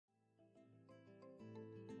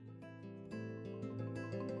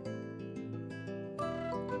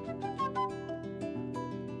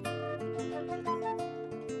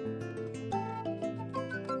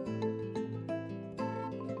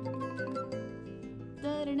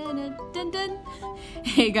Dun, dun.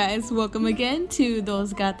 Hey guys, welcome again to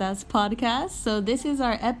Dos Gatas podcast. So this is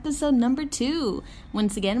our episode number 2.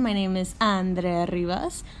 Once again, my name is Andrea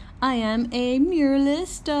Rivas. I am a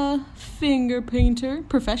muralist, finger painter,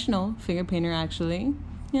 professional finger painter actually.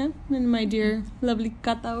 Yeah, and my dear lovely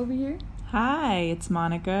Kata over here. Hi, it's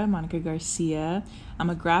Monica Garcia. I'm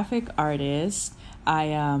a graphic artist.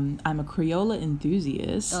 I'm a Crayola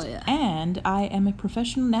enthusiast. Oh, yeah. And I am a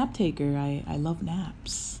professional nap taker. I love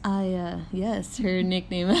naps. Yes, her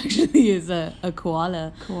nickname actually is a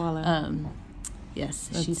koala. Koala. Yes,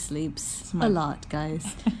 she sleeps my- a lot,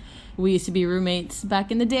 guys. We used to be roommates back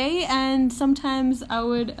in the day, and sometimes I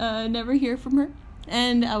would never hear from her,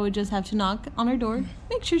 and I would just have to knock on her door,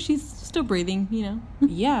 make sure she's still breathing, you know.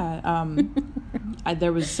 Yeah.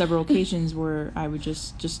 There was several occasions where I would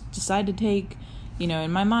just decide to take,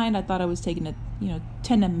 in my mind, I thought I was taking a,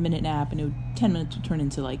 10-minute nap, and 10 minutes would turn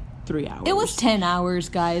into like 3 hours. It was 10 hours,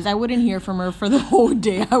 guys. I wouldn't hear from her for the whole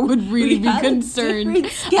day. I would really be concerned.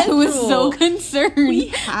 I was so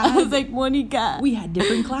concerned. I was like, Monica. We had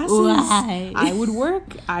different classes. Why? I would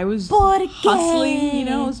work. I was ¿Por qué? hustling.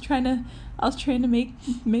 I was trying to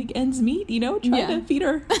make ends meet. Trying to feed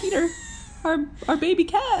our baby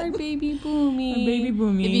cat. Our baby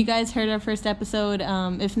Boomy. If you guys heard our first episode,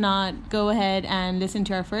 if not, go ahead and listen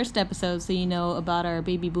to our first episode so you know about our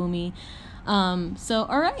baby Boomy. So,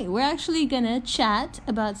 all right, we're actually gonna chat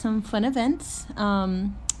about some fun events.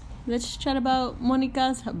 Let's chat about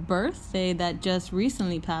Monica's birthday that just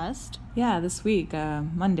recently passed. Yeah, this week,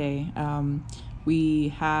 Monday, we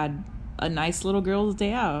had a nice little girl's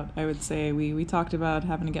day out. I would say we talked about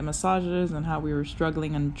having to get massages and how we were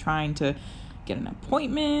struggling and trying to get an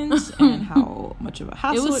appointment and how much of a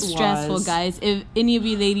hassle it was. It was stressful, guys. If any of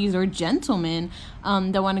you ladies or gentlemen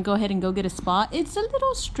that want to go ahead and go get a spa, it's a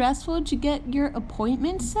little stressful to get your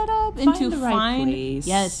appointment set up and to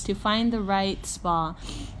find the right spa.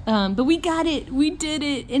 But we got it. We did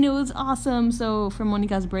it, and it was awesome. So for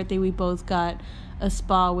Monica's birthday, we both got a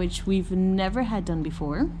spa, which we've never had done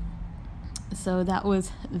before. So that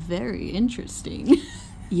was very interesting.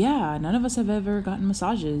 Yeah, none of us have ever gotten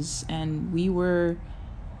massages, and we were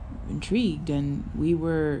intrigued and we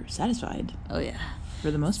were satisfied. Oh, yeah.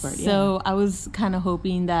 For the most part, So I was kind of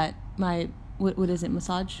hoping that my, what is it,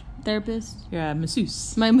 massage therapist? Yeah,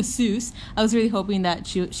 masseuse. My masseuse. I was really hoping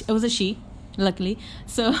that it was a she, luckily.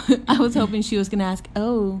 So I was hoping she was going to ask,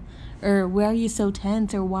 or why are you so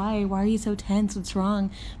tense? Or why are you so tense? What's wrong?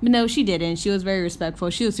 But no, she didn't. She was very respectful.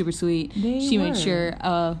 She was super sweet. She made sure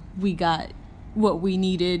we got what we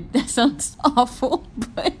needed. That sounds awful,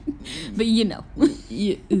 but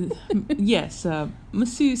Yes,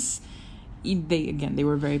 masseuse. They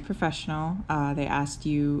were very professional. They asked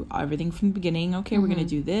you everything from the beginning. Okay, we're gonna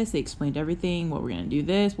do this. They explained everything. What we're gonna do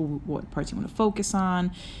this. What parts you want to focus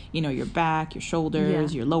on. Your back, your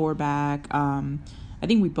shoulders, your lower back. I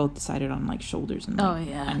think we both decided on like shoulders and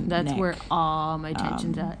and that's neck. Where all my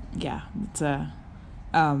attention's at. Yeah, it's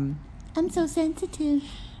I'm so sensitive.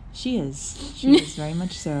 She is very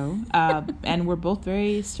much so. And we're both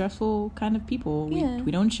very stressful kind of people.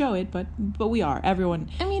 We don't show it, but we are. Everyone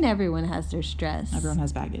has their stress. Everyone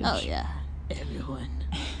has baggage. Oh yeah, everyone.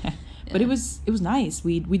 But it was nice.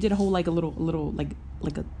 We did a whole like a little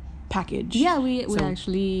like a package. Yeah, we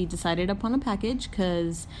actually decided upon a package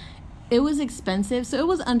because it was expensive. So it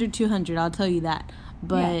was under $200. I'll tell you that.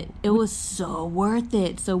 But it was so worth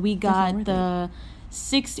it. So we got the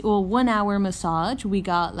 1 hour massage. We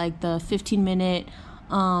got like the 15-minute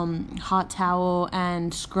hot towel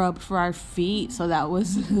and scrub for our feet. So that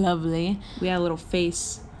was lovely. We had a little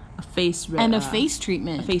face and a face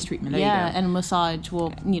treatment. There you go. And a massage.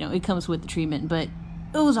 Well, it comes with the treatment, but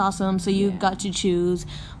it was awesome. So you got to choose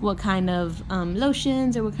what kind of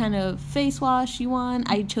lotions or what kind of face wash you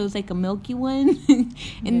want. I chose like a milky one,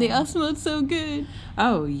 and they all smelled so good.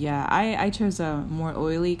 Oh yeah, I chose a more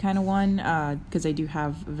oily kind of one because I do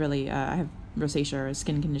have I have rosacea, or a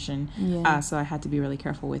skin condition. So I had to be really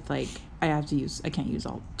careful with like I can't use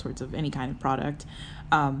all sorts of any kind of product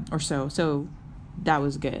or so that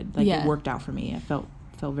was good. Like it worked out for me. I felt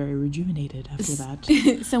very rejuvenated after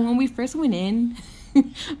that. So when we first went in,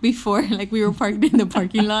 before like we were parked in the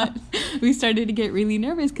parking lot, we started to get really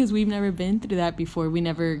nervous because we've never been through that before. We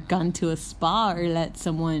never gone to a spa or let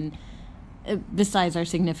someone besides our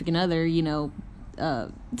significant other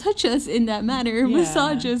touch us in that manner,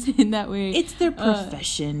 massage us in that way. It's their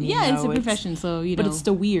profession. It's a profession, so but it's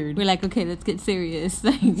still weird. We're like, okay, let's get serious.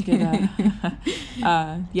 Let's get,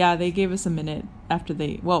 they gave us a minute after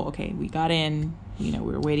we got in. We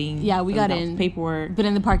were waiting. Yeah, we got in paperwork, but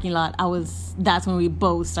in the parking lot, that's when we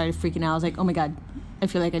both started freaking out. I was like, oh my god, I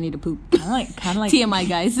feel like I need to poop. Kind of like TMI,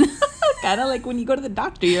 guys. Kind of like when you go to the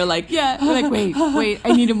doctor, you're like, yeah, like wait,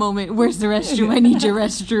 I need a moment. Where's the restroom? I need your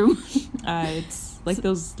restroom. It's like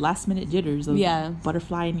those last minute jitters. Those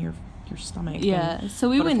butterfly in your stomach. Yeah. So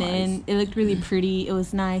we went in. It looked really pretty. It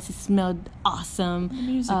was nice. It smelled awesome. The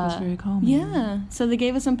music was very calming. Yeah. So they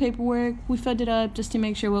gave us some paperwork. We filled it up just to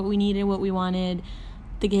make sure what we needed, what we wanted.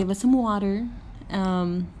 They gave us some water.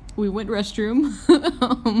 We went restroom.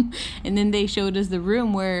 And then they showed us the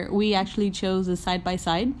room where we actually chose a side by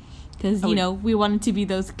side. Because, you know, we wanted to be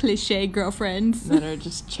those cliche girlfriends. That are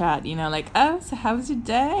just chat, you know, like, oh, so how was your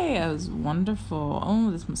day? It was wonderful. Oh,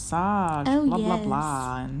 this massage. Oh, blah, yes. blah,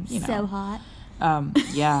 blah. And, you know. So hot.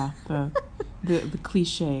 Yeah, the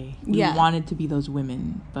cliche. We wanted to be those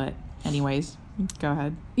women. But anyways, go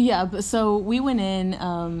ahead. Yeah, but so we went in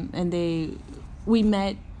and we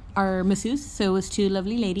met our masseuse. So it was two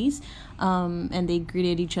lovely ladies. And they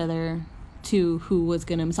greeted each other to who was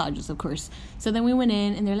going to massage us, of course. So then we went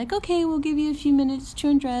in and they're like, okay, we'll give you a few minutes to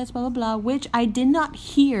undress, blah, blah, blah, which I did not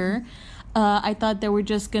hear. I thought they were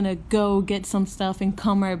just going to go get some stuff and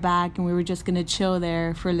come right back and we were just going to chill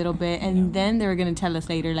there for a little bit. And then they were going to tell us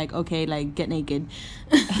later, like, okay, like, get naked.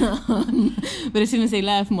 But as soon as they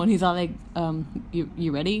left, Moni's all like,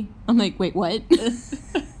 you ready? I'm like, wait, what?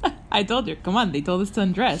 I told you, come on, they told us to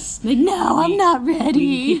undress. Like, no, I'm not ready.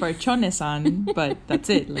 We keep our chones on, but that's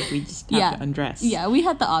it. Like, we just have to undress. Yeah, we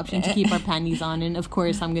had the option to keep our panties on, and of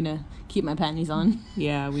course, I'm going to keep my panties on.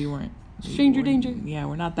 Yeah, we weren't. Stranger danger. Yeah,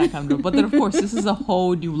 we're not that comfortable. But then, of course, this is a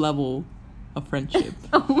whole new level of friendship.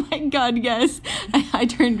 Oh my God, yes. I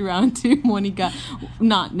turned around to Monica,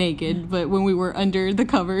 not naked, but when we were under the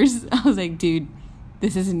covers, I was like, dude,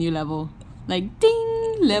 this is a new level. Like,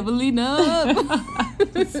 ding, leveling up.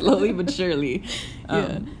 Slowly but surely.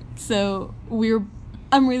 Yeah. So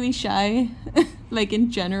I'm really shy, like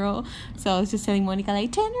in general. So I was just telling Monica,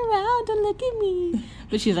 like, turn around and look at me.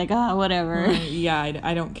 But she's like, whatever. Yeah,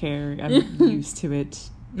 I don't care. I'm used to it.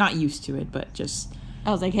 Not used to it, but just...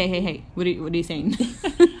 I was like, hey, what are you saying?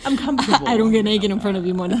 I'm comfortable. I don't get naked in front of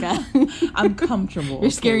you, Monica. I'm comfortable. You're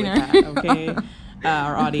scaring her. That, okay?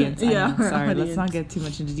 Our audience. Yeah, sorry, audience. Let's not get too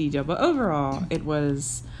much into detail. But overall, it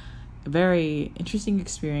was a very interesting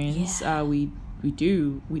experience. Yeah. We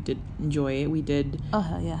did enjoy it. We did,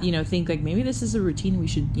 think like maybe this is a routine we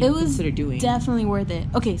should consider doing. Definitely worth it.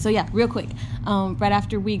 Okay, so yeah, real quick. Right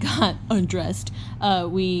after we got undressed,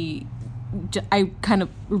 I kind of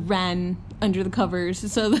ran under the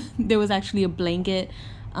covers. So there was actually a blanket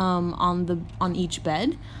on each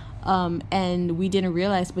bed. And we didn't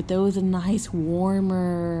realize, but there was a nice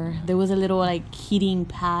warmer. There was a little like heating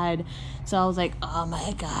pad. So I was like, oh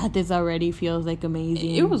my God, this already feels like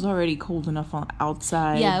amazing. It was already cold enough on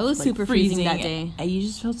outside. Yeah, it was like super freezing that day. And you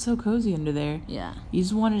just felt so cozy under there. Yeah. You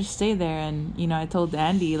just wanted to stay there. And, I told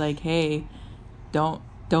Andy, like, hey, don't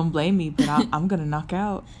blame me, but I'm going to knock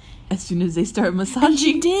out as soon as they start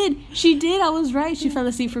massaging. And she did. I was right. She fell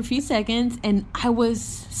asleep for a few seconds. And I was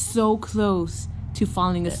so close to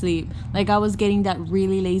falling asleep. Like, I was getting that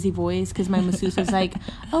really lazy voice because my masseuse was like,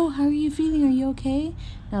 oh, how are you feeling? Are you okay?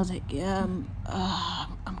 And I was like, yeah, I'm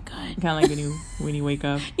good. Kind of like when you wake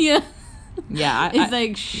up. Yeah. Yeah. It's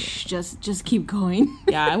like, shh, just keep going.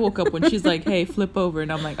 Yeah, I woke up when she's like, hey, flip over.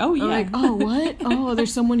 And I'm like, oh, yeah. I'm like, oh, what? Oh,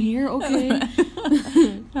 there's someone here? Okay.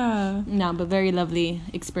 No, but very lovely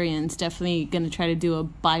experience. Definitely going to try to do a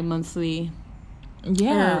bi-monthly.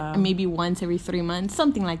 Yeah. Or maybe once every 3 months,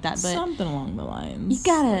 something like that. But something along the lines.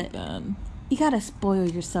 You gotta spoil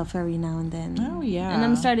yourself every now and then. Oh, yeah. And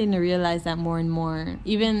I'm starting to realize that more and more.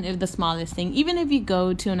 Even if the smallest thing, even if you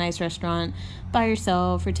go to a nice restaurant by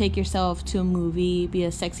yourself or take yourself to a movie, be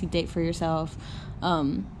a sexy date for yourself.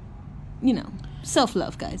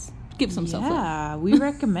 Self-love, guys. Give some self-love. Yeah, we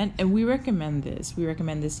recommend this. We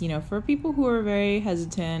recommend this, for people who are very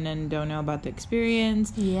hesitant and don't know about the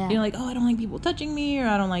experience. Yeah. Like, oh, I don't like people touching me, or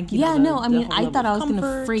I don't like, I thought I was going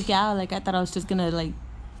to freak out. Like, I thought I was just going to, like,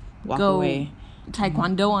 walk go away.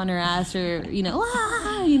 Taekwondo on her ass or,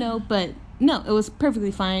 but no, it was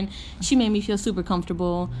perfectly fine. She made me feel super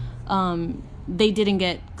comfortable. They didn't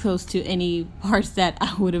get close to any parts that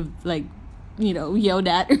I would have, like, yelled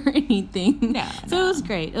at or anything. So it was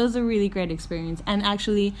great. It was a really great experience. And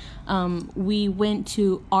actually, we went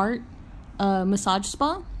to Art Massage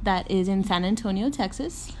Spa that is in San Antonio,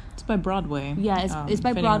 Texas. It's by Broadway. Yeah, it's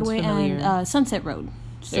by Broadway and Sunset Road.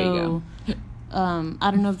 So, there you go.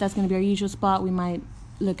 I don't know if that's going to be our usual spot. We might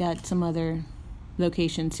look at some other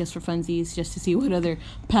locations just for funsies, just to see what other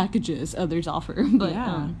packages others offer. But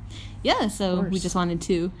so we just wanted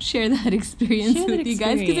to share that experience with you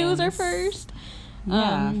guys because it was our first.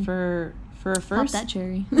 For For a first, pop that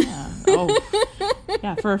cherry. Yeah.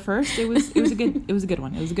 Yeah. For a first, it was a good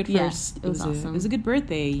one. It was a good first. It was awesome. It was a good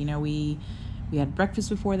birthday. You know, we had breakfast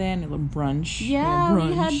before then, a little brunch. Yeah,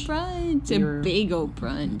 we had brunch. A big old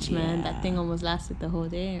brunch, man. Yeah. That thing almost lasted the whole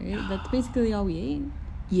day. Right? That's basically all we ate.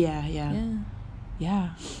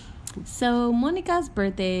 Yeah. So Monica's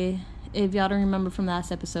birthday, if y'all don't remember from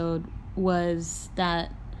last episode, was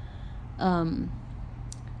that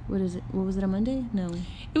what is it? What was it, a Monday? No.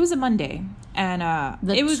 It was a Monday. And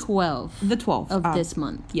it was 12th. The 12th of this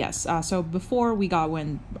month. Yes. So before we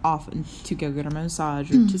went off to go get a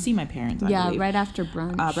massage or to see my parents, I believe. Right after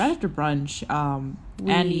brunch.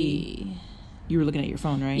 Andy, you were looking at your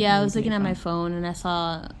phone, right? Yeah, I was looking at my phone and I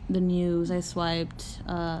saw the news. I swiped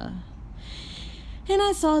and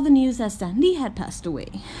I saw the news that Stan Lee had passed away.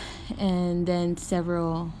 And then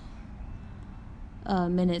several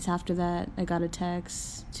minutes after that, I got a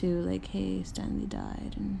text to like, hey, Stan Lee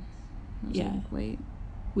died. And I was like, wait.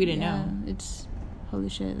 We didn't know. It's holy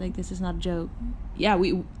shit. Like, this is not a joke. Yeah,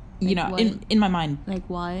 in my mind. Like,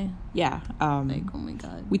 why? Yeah. Like, oh my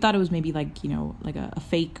God. We thought it was maybe like, like a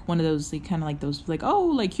fake, one of those, like, kind of like those, like, oh,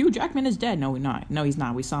 like Hugh Jackman is dead. No, he's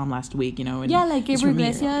not. We saw him last week, And yeah, like Gabriel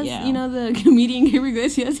Iglesias, the comedian Gabriel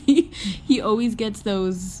Iglesias, he always gets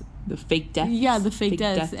those. The fake deaths. Yeah, the fake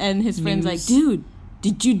deaths. And his friend's like, dude,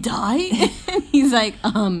 did you die? And he's like,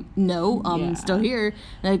 no, I'm still here.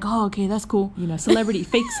 Like, oh, okay, that's cool. Fake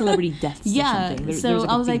celebrity deaths. Yeah, or something. So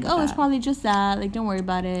I was like, oh, it's probably just that. Like, don't worry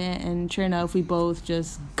about it. And sure enough, we both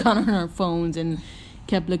just got on our phones and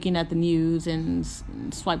kept looking at the news and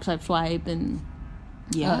swipe, and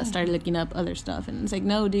started looking up other stuff. And it's like,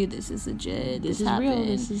 no, dude, this is legit. This is real.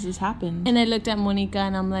 This happened. And I looked at Monica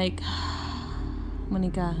and I'm like,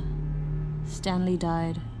 Monica, Stan Lee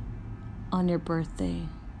died on your birthday.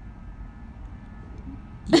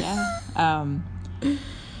 Yeah.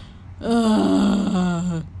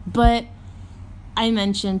 But I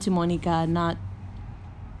mentioned to Monica,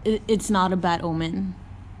 it's not a bad omen.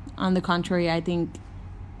 On the contrary, I think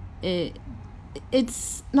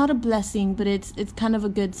it's not a blessing, but it's kind of a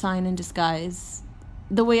good sign in disguise.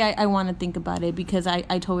 The way I want to think about it, because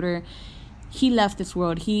I told her he left this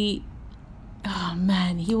world. He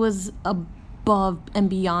was above and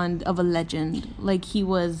beyond of a legend. Like, he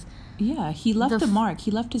was... Yeah, he left a mark.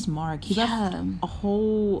 He left his mark. He left a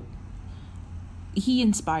whole... He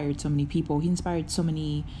inspired so many people. He inspired so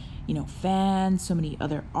many, fans, so many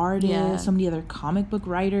other artists, so many other comic book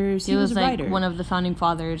writers. He was a writer. One of the founding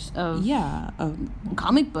fathers of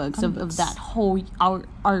comic books, of that whole...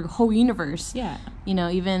 Our whole universe. Yeah.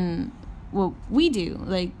 Even what we do.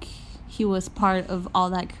 Like, he was part of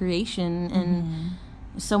all that creation, and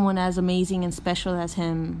someone as amazing and special as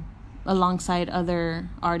him, alongside other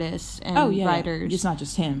artists and writers. It's not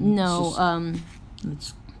just him. No.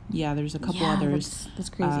 There's a couple others. That's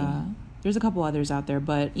crazy. There's a couple others out there,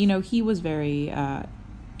 but he was very.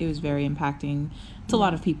 It was very impacting to a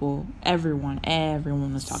lot of people. Everyone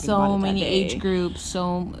was talking about it. So many that day. age groups.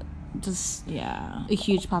 A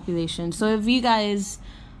huge population. So if you guys.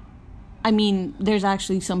 There's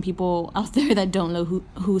actually some people out there that don't know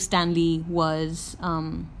who Stan Lee was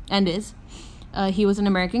and is. He was an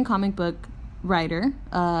American comic book writer.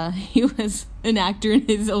 He was an actor in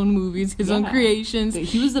his own movies, his own creations.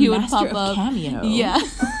 He was the master of cameo. Yeah.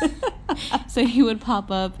 So he would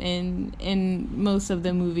pop up in most of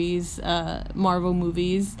the movies, Marvel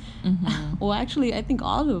movies. Mm-hmm. Well, actually, I think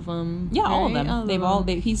all of them. Yeah, right? all of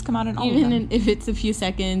them. He's come out in all of them. Even if it's a few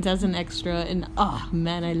seconds as an extra. And, oh,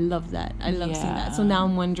 man, I love that. I love seeing that. So now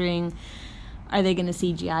I'm wondering, are they going to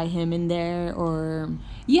CGI him in there, or...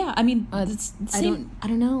 Yeah, I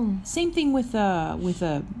don't know. Same thing with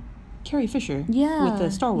Carrie Fisher. Yeah. With the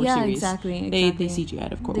Star Wars series. Yeah, exactly. They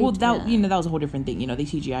CGI'd, of course. That was a whole different thing. They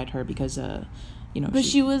CGI'd her because, But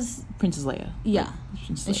she was... Princess Leia. Yeah.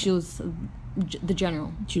 And she was the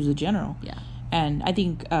general. She was a general. Yeah. And I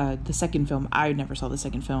think the second film, I never saw the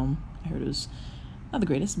second film. I heard it was not the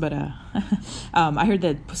greatest, but I heard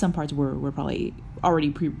that some parts were probably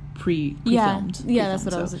already pre-filmed. Yeah, that's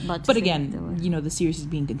what I was about to say. But again, the series is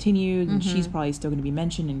being continued, and she's probably still going to be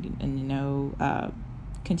mentioned and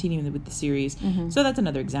continuing with the series. Mm-hmm. So that's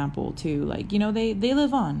another example too. Like, they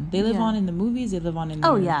live on. They live on in the movies. They live on in the...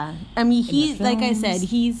 Oh, yeah. He's, like I said,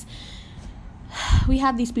 we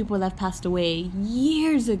have these people that have passed away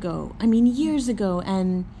years ago.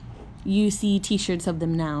 And you see T-shirts of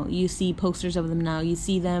them now. You see posters of them now. You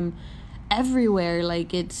see them everywhere.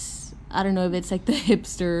 Like, it's... I don't know if it's like the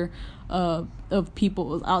hipster of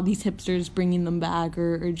people, all these hipsters bringing them back,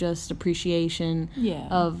 or just appreciation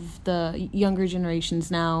of the younger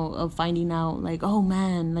generations now of finding out, like, oh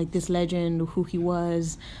man, like this legend, who he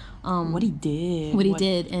was. what he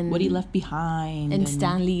did, and what he left behind, and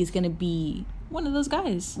Stan Lee is gonna be one of those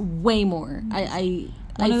guys. Way more. I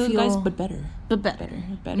one of those feel, guys, but better.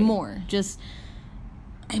 More. Just,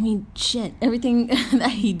 I mean, shit. Everything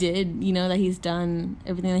that he did, that he's done,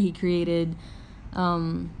 everything that he created.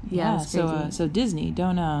 So Disney,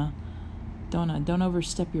 don't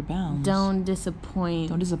overstep your bounds. Don't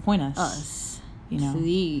disappoint us.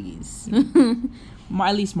 Please.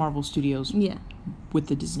 At least Marvel Studios. Yeah. With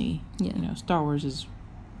the Disney. Yeah. Star Wars is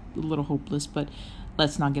a little hopeless, but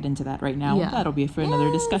let's not get into that right now. Yeah. That'll be for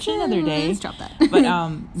another discussion another day. Let's drop that.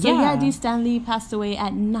 But D. Stan Lee passed away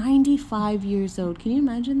at 95 years old. Can you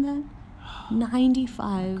imagine that?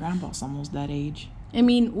 95. Grandpa's almost that age. I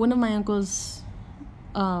mean, one of my uncles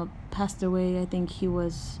passed away. I think he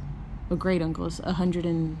was a great uncle's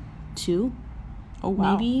 102. Oh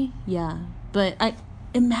wow. Maybe. Yeah. But I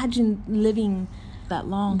imagine living that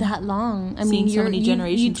long. I mean, so many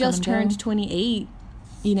generations. You just turned 28.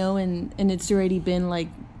 And it's already been like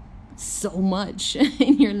so much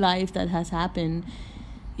in your life that has happened.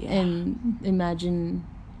 Yeah. And imagine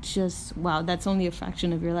just, wow, that's only a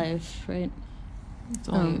fraction of your life, right? It's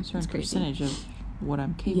only a certain percentage of what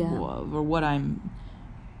I'm capable of, or what I'm,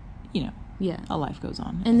 how life goes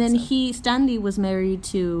on. And then Stan Lee was married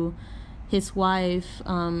to his wife,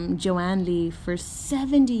 Joanne Lee, for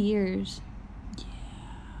 70 years.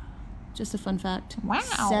 Just a fun fact. Wow.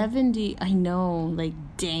 70. I know. Like,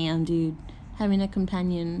 damn, dude. Having a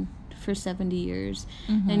companion for 70 years.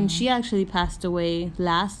 Mm-hmm. And she actually passed away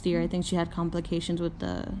last year. I think she had complications with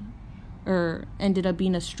ended up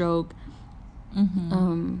being a stroke.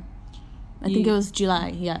 Mm-hmm. I think it was July.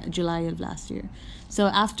 Yeah, July of last year. So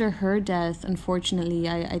after her death, unfortunately,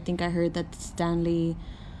 I think I heard that Stan Lee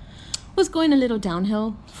was going a little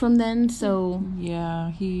downhill from then, so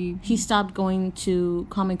yeah, he stopped going to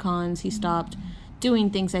Comic-Cons. He stopped doing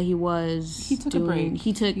things that he took doing. A break.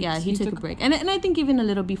 He took a break, and I think even a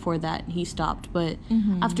little before that he stopped. But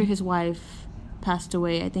after his wife passed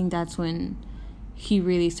away, I think that's when he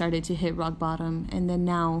really started to hit rock bottom, and then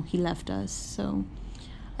now he left us. So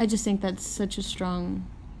I just think that's such a strong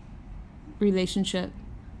relationship,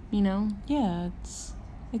 Yeah, it's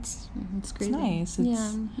crazy. It's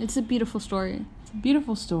nice. It's a beautiful story. It's a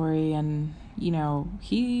beautiful story, and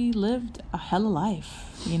he lived a hell of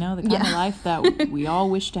life. The kind of life that we all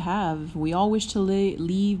wish to have. We all wish to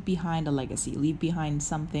leave behind a legacy, leave behind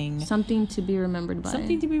something to be remembered by.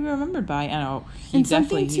 I know he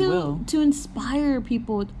will to inspire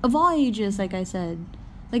people of all ages. Like I said,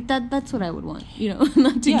 like that's what I would want.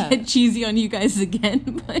 Not to get cheesy on you guys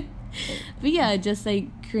again, but yeah, just like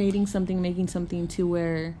creating something, making something to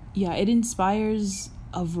where it inspires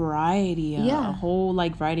a variety, a whole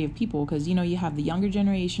variety of people, because you have the younger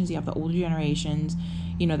generations, you have the older generations,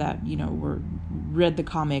 that read the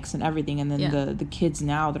comics and everything, and then the kids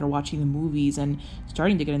now that are watching the movies and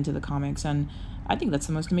starting to get into the comics, and I think that's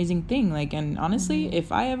the most amazing thing. And honestly,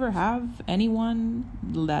 if I ever have anyone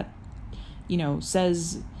that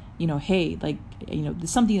says, hey,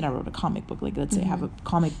 there's something that I wrote, a comic book, let's say I have a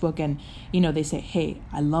comic book, and they say, hey,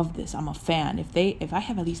 I love this, I'm a fan. If I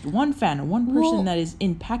have at least one fan or one person that is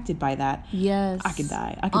impacted by that, yes, I could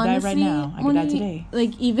die. I could die right now. I could die today.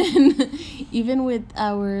 Even with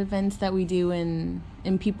our events that we do, and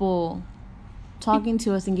people talking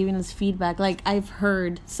to us and giving us feedback, I've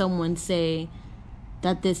heard someone say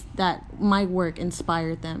that my work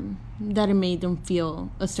inspired them, that it made them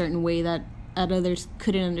feel a certain way that others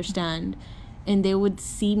couldn't understand, and they would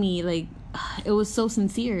see me it was so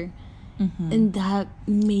sincere, and that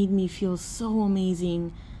made me feel so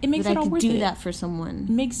amazing. It makes that it I all could worth do it. that for someone.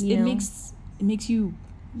 It makes you feel nice. It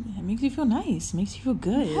makes you feel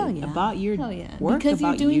good about your work, because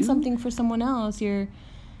you're doing something for someone else. You're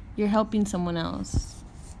helping someone else.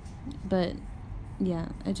 But yeah,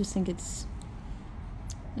 I just think it's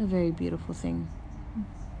a very beautiful thing.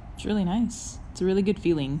 It's really nice. It's a really good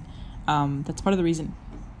feeling. That's part of the reason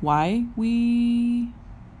why we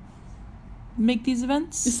make these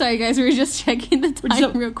events. Sorry guys, we're just checking the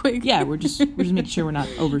time real quick. Yeah, we're just making sure we're not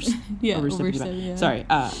overstepping. Yeah. Sorry,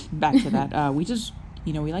 back to that. We just,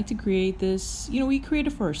 we like to create this, we create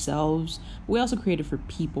it for ourselves. We also create it for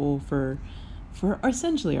people, for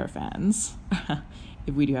essentially our fans.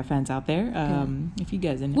 If we do have fans out there, if you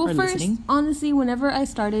guys are listening. Honestly, whenever I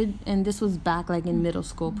started, and this was back in middle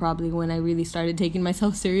school, probably when I really started taking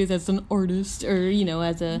myself serious as an artist, or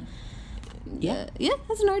as a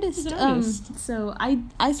as an artist. So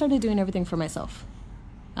I started doing everything for myself.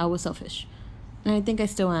 I was selfish, and I think I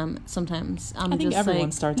still am sometimes. I think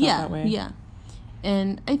everyone starts out that way. Yeah,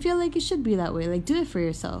 And I feel like it should be that way. Like, do it for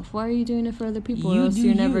yourself. Why are you doing it for other people? You or else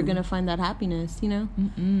you're never going to find that happiness, you know?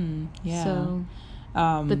 Yeah. So,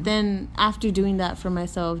 but then after doing that for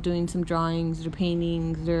myself, doing some drawings or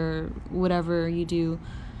paintings or whatever you do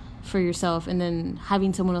for yourself, and then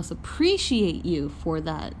having someone else appreciate you for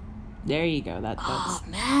that. There you go. That's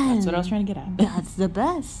man. That's what I was trying to get at. That's the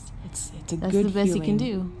best. It's That's a good the best feeling. you can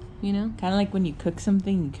do. You know, kind of like when you cook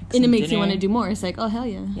something, and it makes you want to do more. It's like, oh hell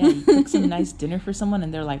yeah. Yeah, you cook some nice dinner for someone,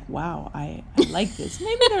 and they're like, "Wow, I like this."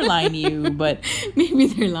 Maybe they're lying to you, but maybe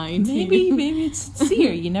they're lying to you. Maybe it's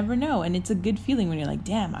sincere. You never know, and it's a good feeling when you're like,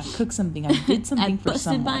 "Damn, I cooked something. I did something for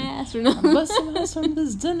someone. I busted my ass or not. I busted my ass from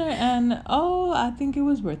this dinner, and I think it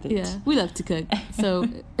was worth it." Yeah, we love to cook, so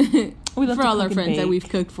we love for to all cook our and friends bake. that we've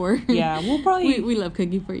cooked for. Yeah, we'll probably we love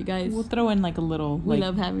cooking for you guys. We'll throw in like a little. We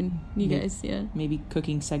love having you guys. Yeah, maybe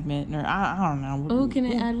cooking segment, or I don't know. Oh, can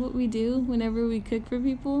I add what we do whenever we cook for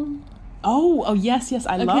people? Oh yes,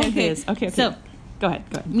 I love this. Okay. So, go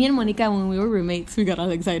ahead. Me and Monica, when we were roommates, we got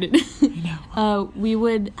all excited. We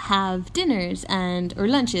would have dinners or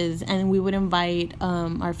lunches, and we would invite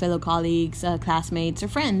our fellow colleagues, classmates, or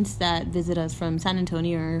friends that visit us from San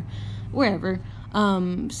Antonio or wherever.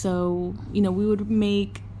 So, we would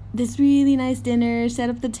make this really nice dinner, set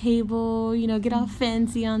up the table, get all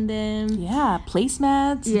fancy on them. Yeah,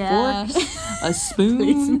 placemats, forks, a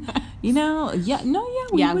spoon. We had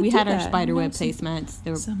our spiderweb placemats.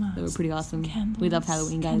 They were pretty awesome. Candles, we love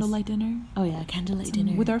Halloween, guys. Candlelight dinner. Oh yeah, candlelight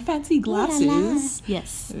dinner with our fancy glasses.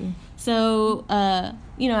 Yes. So,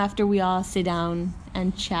 after we all sit down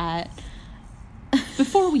and chat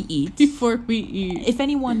before we eat. If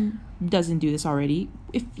anyone doesn't do this already,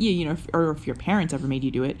 if your parents ever made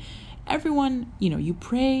you do it, everyone, you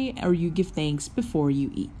pray or you give thanks before you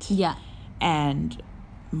eat. Yeah. And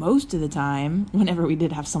most of the time, whenever we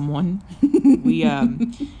did have someone,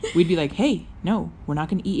 we'd be like, "Hey, no, we're not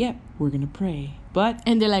gonna eat yet. We're gonna pray."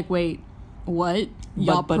 And they're like, "Wait, what?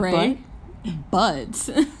 Y'all pray?" But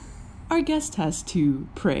our guest has to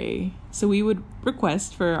pray, so we would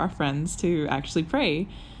request for our friends to actually pray.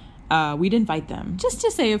 We'd invite them just to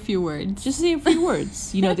say a few words.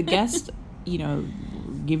 The guest,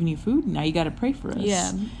 giving you food. Now you got to pray for us.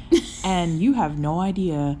 Yeah. And you have no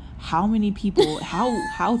idea how many people,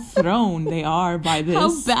 how thrown they are by this.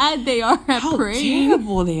 How bad they are at praying. How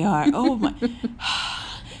terrible they are. Oh my.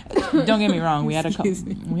 Don't get me wrong. We had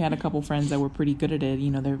a couple friends that were pretty good at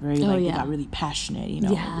it. They're very they got really passionate.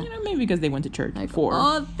 Maybe because they went to church before.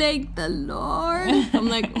 Oh, thank the Lord! I'm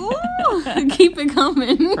like, ooh, keep it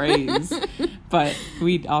coming. Praise. But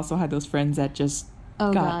we also had those friends that just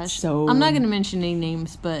so. I'm not gonna mention any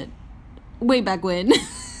names, but way back when,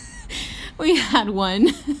 we had one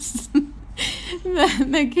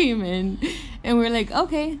that came in, and we're like,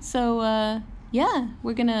 okay, so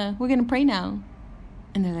we're gonna pray now.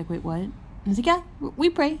 And they're like, wait, what? And I was like, yeah, we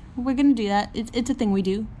pray. We're going to do that. It's a thing we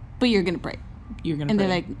do. But you're going to pray. And they're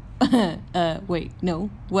like, wait, no,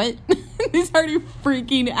 what? They started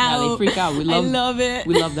freaking out. Yeah, they freak out. I love it.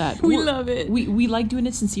 We love that. We love it. We like doing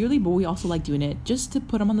it sincerely, but we also like doing it just to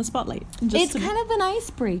put them on the spotlight. It's kind of an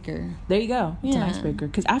icebreaker. There you go. It's an icebreaker.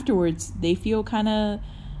 Because afterwards, they feel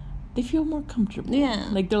more comfortable. Yeah.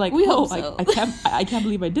 Like they're like, we hope so. I can't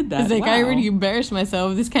believe I did that. It's like, I already embarrassed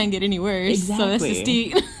myself. This can't get any worse. Exactly. So let's just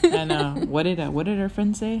eat. I know. What did our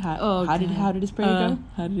friend say? How did his prayer go?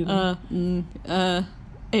 How did it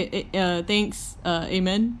go? Thanks.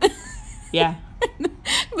 Amen. Yeah.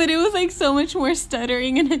 But it was like so much more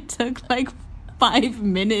stuttering, and it took like 5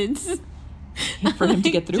 minutes for him to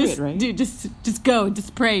get through it, right? Dude, just go,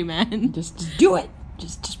 just pray, man. Just do it.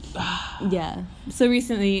 Just. Yeah. So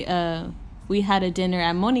recently, we had a dinner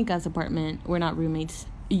at Monica's apartment. We're not roommates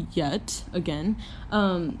yet. Again,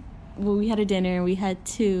 well, we had a dinner and we had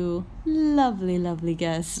 2 lovely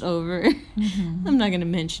guests over. Mm-hmm. I'm not gonna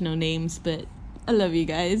mention no names, but I love you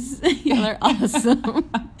guys. Y'all are awesome.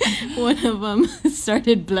 One of them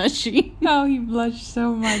started blushing. Oh, he blushed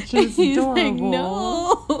so much. It was He's adorable. like,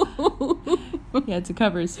 no. He had to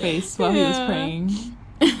cover his face while he was praying.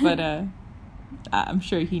 But I'm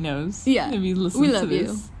sure he knows. Yeah. If he listens we love to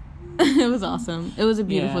this. you. It was awesome. It was a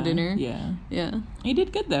beautiful dinner. Yeah. He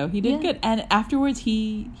did good though. He did good. And afterwards,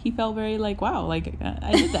 he felt very like, wow, like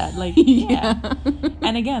I did that. Like yeah.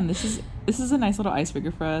 And again, this is a nice little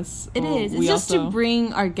icebreaker for us. It is. It's just to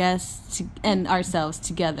bring our guests and ourselves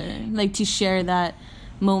together, like to share that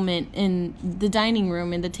moment in the dining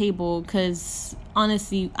room and the table. Because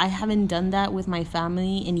honestly, I haven't done that with my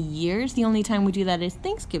family in years. The only time we do that is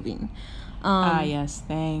Thanksgiving. Yes,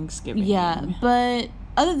 Thanksgiving. Yeah, but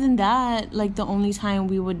other than that, like the only time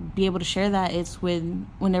we would be able to share that is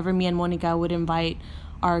whenever me and Monica would invite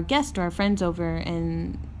our guests or our friends over,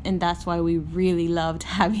 and that's why we really loved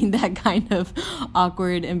having that kind of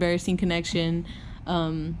awkward, embarrassing connection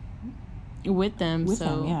with them.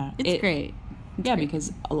 Yeah. It's great. Great.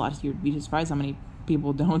 Because a lot of you'd be surprised how many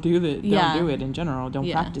people don't do it in general, don't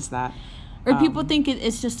practice that. Or people think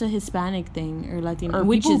it's just a Hispanic thing or Latino, or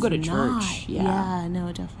which people is go to not. church. Yeah, no,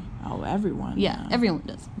 definitely. Oh, everyone. Yeah, everyone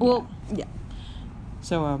does. Well, yeah.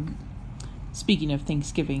 So, speaking of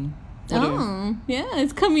Thanksgiving.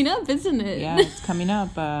 It's coming up, isn't it? Yeah, it's coming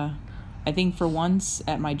up. I think for once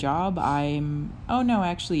at my job,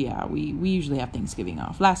 we usually have Thanksgiving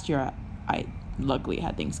off. Last year, I luckily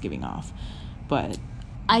had Thanksgiving off, but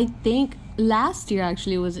I think last year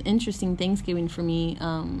actually was an interesting Thanksgiving for me.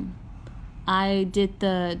 I did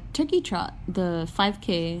the turkey trot, the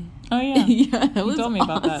 5K. Oh, yeah. Yeah, that was told me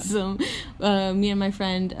about awesome. Me and my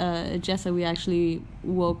friend Jessa, we actually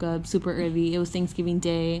woke up super early. It was Thanksgiving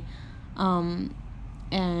Day.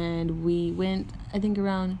 And we went, I think,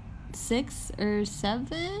 around 6 or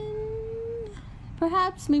 7,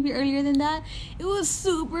 perhaps, maybe earlier than that. It was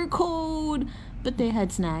super cold, but they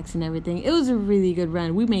had snacks and everything. It was a really good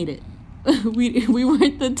run. We made it. we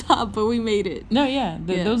weren't the top, but we made it. No, yeah.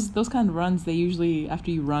 Those kind of runs, they usually,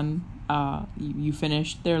 after you run, you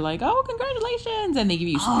finish, they're like, oh, congratulations, and they give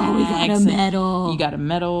you snacks. Oh, we got a medal. You got a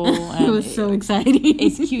medal. And it was so exciting.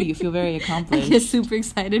 It's cute. You feel very accomplished. I get super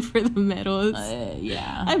excited for the medals.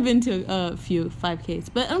 Yeah. I've been to a few 5Ks,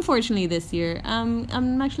 but unfortunately this year,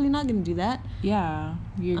 I'm actually not going to do that. Yeah.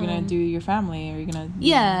 You're going to do your family, or you're going to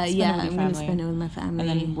I'm going to spend it with my family. And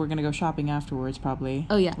then we're going to go shopping afterwards, probably.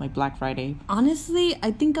 Oh, yeah. Like Black Friday. Honestly,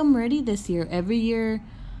 I think I'm ready this year. Every year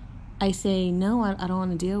I say, no, I don't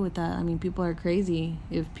want to deal with that. I mean, people are crazy.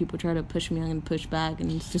 If people try to push me, I'm going to push back,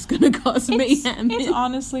 and it's just going to cause mayhem. It's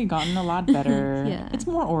honestly gotten a lot better. Yeah. It's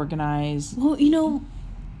more organized. Well,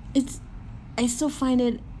 I still find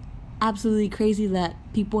it absolutely crazy that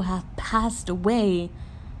people have passed away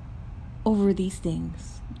over these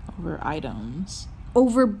things. Over items.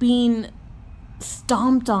 Over being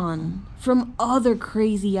stomped on from other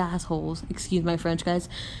crazy assholes. Excuse my French, guys.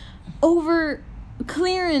 Over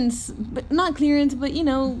clearance, but not clearance, but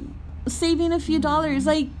saving a few dollars.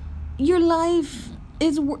 Like, your life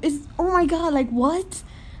is oh my god, like, what?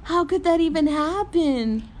 How could that even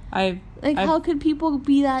happen? How could people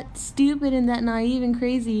be that stupid and that naive and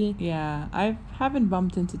crazy? Yeah, I haven't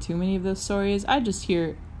bumped into too many of those stories. I just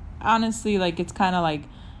hear, honestly, like, it's kind of like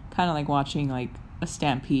watching like a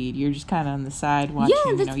stampede. You're just kind of on the side watching.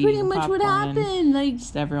 Yeah, that's pretty much what happened. Like,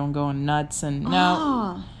 just everyone going nuts. And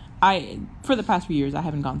for the past few years, I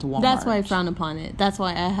haven't gone to Walmart. That's why I frown upon it. That's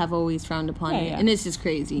why I have always frowned upon it. Yeah. And it's just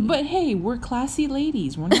crazy. But hey, we're classy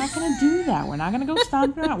ladies. We're not going to do that. We're not going to go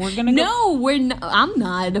stomp around. We're going to go... No, we're not. I'm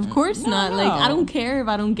not. Of course not. Like, I don't care if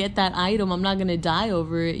I don't get that item. I'm not going to die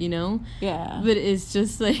over it, Yeah. But it's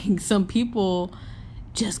just like some people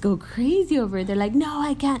just go crazy over it. They're like, no,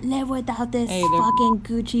 I can't live without this fucking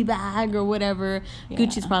Gucci bag or whatever. Yeah.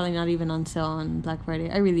 Gucci's probably not even on sale on Black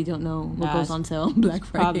Friday. I really don't know what goes on sale on Black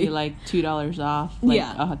Friday. Probably like $2 off. Like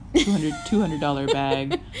a $200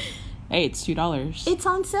 bag. Hey, it's $2. It's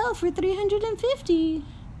on sale for $350.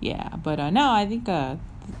 Yeah, but no, I think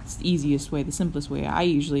it's the easiest way, the simplest way. I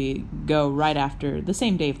usually go right after the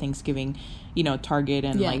same day of Thanksgiving. Target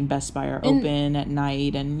and like Best Buy are open at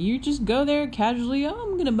night, and you just go there casually. Oh,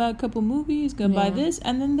 I'm gonna buy a couple movies, buy this,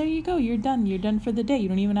 and then there you go. You're done. You're done for the day. You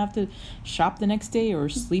don't even have to shop the next day or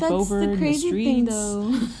sleep over in the streets. Thing,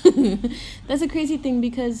 though. That's a crazy thing,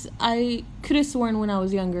 because I could have sworn when I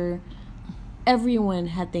was younger, everyone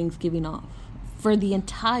had Thanksgiving off for the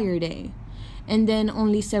entire day, and then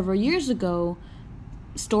only several years ago,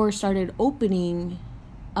 stores started opening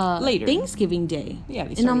later, Thanksgiving Day. Yeah,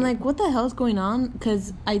 and I'm like, what the hell's going on?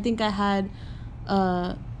 Because I think I had,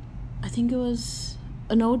 I think it was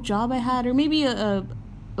an old job I had, or maybe a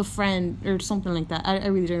friend or something like that. I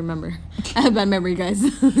really don't remember. I have bad memory, guys.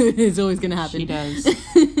 It's always gonna happen. She does.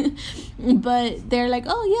 But they're like,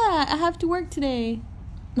 oh yeah, I have to work today.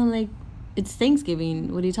 And I'm like, it's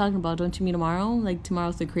Thanksgiving. What are you talking about? Don't you mean tomorrow? Like,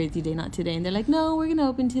 tomorrow's the crazy day, not today. And they're like, no, we're gonna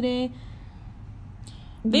open today.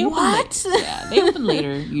 They they open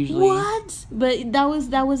later usually. What? But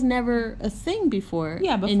that was never a thing before.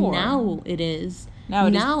 Yeah, before. And now it is.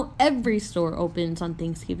 Now every store opens on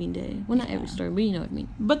Thanksgiving Day. Well, not every store, but you know what I mean.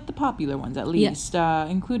 But the popular ones, at least,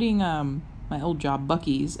 including my old job,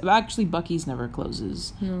 Buc-ee's. Actually, Buc-ee's never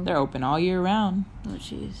closes. No. They're open all year round. Oh,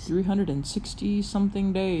 jeez.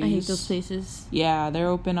 360-something days. I hate those places. Yeah, they're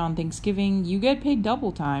open on Thanksgiving. You get paid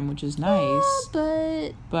double time, which is nice. Yeah,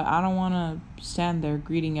 but I don't want to stand there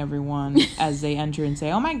greeting everyone as they enter and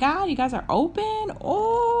say, "Oh my God, you guys are open!"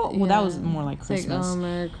 Oh, well, that was more like Christmas. Like, oh,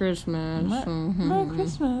 Merry Christmas. Merry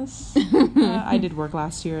Christmas. I did work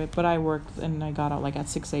last year, but I worked and I got out like at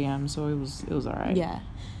 6 a.m., so it was all right. Yeah.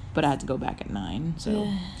 But I had to go back at 9, so.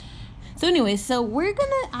 Yeah. So anyway, so we're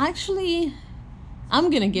gonna actually, I'm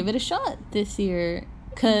gonna give it a shot this year,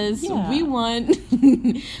 cause we want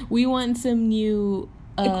some new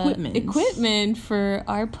equipment for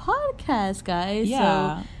our podcast, guys.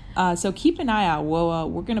 Yeah. So keep an eye out.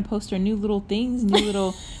 We're gonna post our new little things,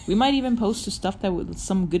 we might even post stuff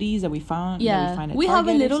some goodies that we found. Yeah, that we find at we have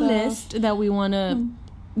a little stuff. list that we want to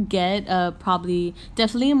get.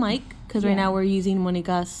 Definitely a mic, because right now we're using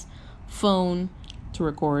Monica's phone to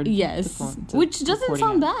record. Yes, which doesn't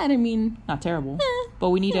sound bad. I mean, not terrible, but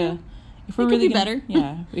we need a. If we're really better.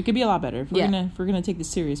 Yeah, it could be a lot better. If we're gonna take this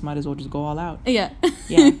serious, might as well just go all out. Yeah.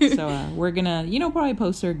 Yeah. So we're gonna, probably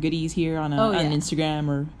post our goodies here on Instagram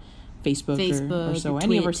or Facebook or so,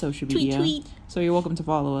 any of our social media. Tweet. So you're welcome to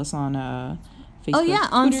follow us on Facebook. Oh yeah,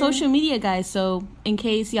 on social media, guys. So in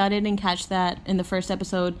case y'all didn't catch that in the first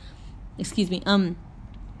episode, excuse me.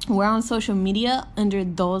 We're on social media under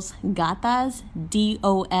Dos Gatas,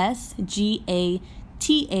 DOSGATAS.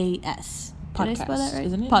 Did I spell that right?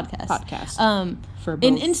 Isn't it? Podcast. For both.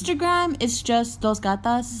 In Instagram, it's just Dos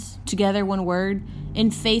Gatas, together, one word. In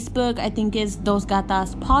Facebook, I think it's Dos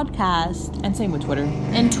Gatas Podcast. And same with Twitter.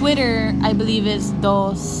 And Twitter, I believe, is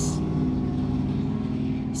Dos...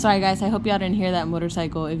 Sorry, guys, I hope y'all didn't hear that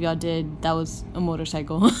motorcycle. If y'all did, that was a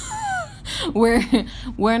motorcycle. We're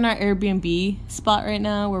in our Airbnb spot right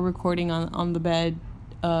now. We're recording on the bed.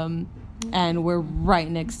 And we're right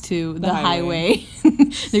next to the highway.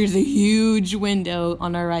 There's a huge window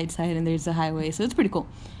on our right side, and there's the highway. So it's pretty cool.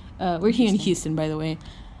 We're here in Houston, by the way.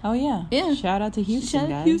 Oh, yeah. Yeah. Shout out to Houston,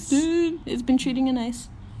 guys. Houston. It's been treating us nice.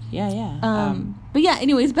 Yeah. But yeah,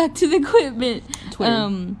 anyways, back to the equipment.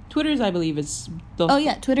 Twitter. Twitter's, I believe, is...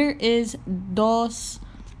 Twitter is Dos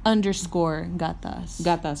 _Gatas.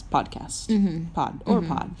 Gatas Podcast. Mm-hmm. Pod.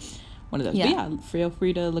 One of those. Yeah. But feel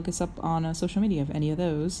free to look us up on social media of any of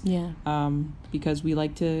those. Yeah. Because we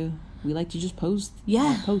like to just post.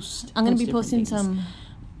 Yeah. Post. I'm going to be posting some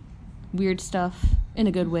weird stuff in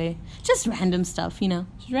a good way. Just random stuff,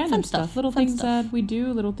 Just random stuff. Little things that we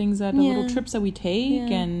do, little things that, little trips that we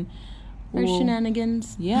take, and... Or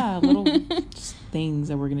shenanigans. Yeah, little just things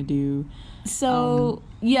that we're going to do. So,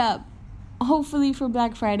 hopefully for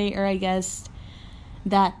Black Friday, or I guess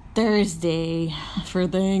that Thursday for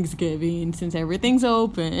Thanksgiving, since everything's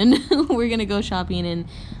open, we're gonna go shopping and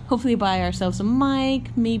hopefully buy ourselves a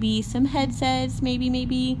mic, maybe some headsets,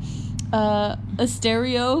 maybe a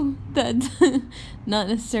stereo that's not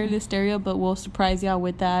necessarily a stereo, but we'll surprise y'all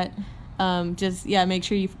with that. Make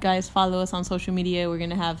sure you guys follow us on social media. We're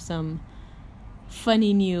gonna have some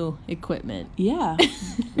funny new equipment. Yeah.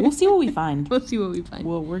 We'll see what we find.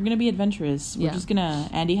 Well, we're gonna be adventurous. We're just gonna...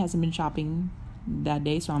 Andy hasn't been shopping that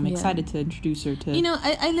day, so I'm excited to introduce her to...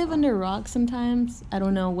 I live under a rock sometimes. I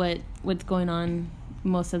don't know what's going on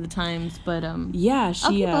most of the times, but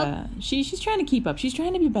she's trying to keep up. She's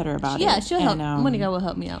trying to be better about it. Yeah, she'll help. Monica will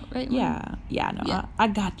help me out, right? I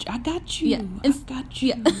got you. Yeah. I got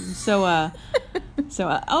you. Yeah.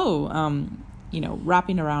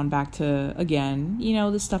 Wrapping around back to, again,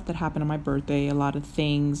 the stuff that happened on my birthday, a lot of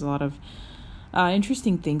things, a lot of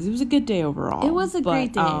interesting things. It was a good day overall. It was a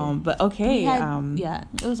great day. But okay.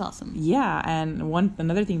 It was awesome. Yeah, and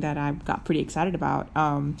another thing that I got pretty excited about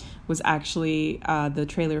was actually the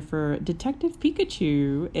trailer for Detective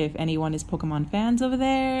Pikachu. If anyone is Pokemon fans over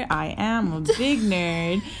there, I am a big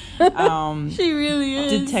nerd. She really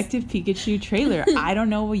is. Detective Pikachu trailer. I don't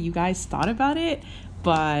know what you guys thought about it,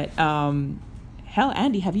 but hell,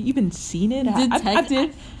 Andy, have you even seen it?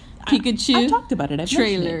 Detective Pikachu. I've talked about it. I've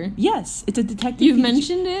trailer. It. Yes, it's a Detective. You've Pikachu.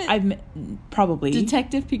 Mentioned it. I've probably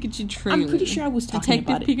Detective Pikachu trailer. I'm pretty sure I was talking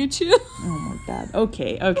about Pikachu. It. Oh my god.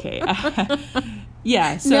 Okay.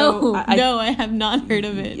 Yeah. So I have not heard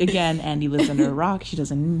of it. Again, Andy lives under a rock. She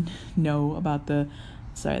doesn't know about the.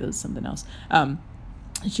 Sorry, that was something else.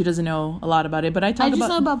 She doesn't know a lot about it, but I just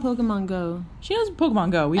know about Pokemon Go. She knows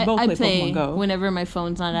Pokemon Go. We both play Pokemon Go. Whenever my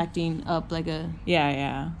phone's not acting up like a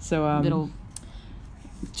So little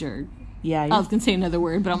jerk. Yeah, I was gonna say another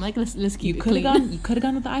word, but I'm like, let's keep it clean. You could have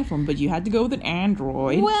gone with the iPhone, but you had to go with an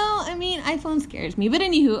Android. Well, I mean, iPhone scares me. But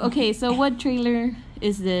anywho, okay. So what trailer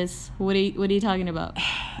is this? What are you talking about?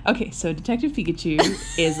 Okay, so Detective Pikachu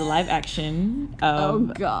is a live action of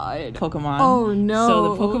Pokemon. Oh no!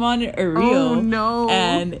 So the Pokemon are real. Oh no!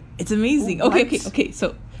 And it's amazing. What? Okay.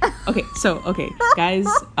 So guys,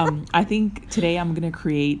 I think today I'm gonna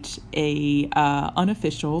create a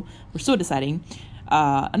unofficial. We're still deciding.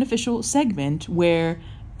 Unofficial segment where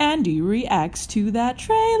Andy reacts to that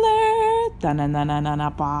trailer.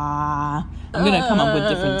 Da-na-na-na-na-na-ba. I'm gonna come up with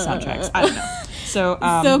different soundtracks. I don't know. So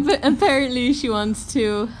apparently she wants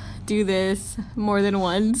to do this more than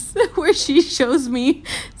once, where she shows me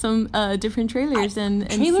some different trailers and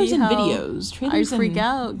trailers see and how videos. Trailers I freak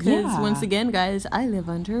out because once again, guys, I live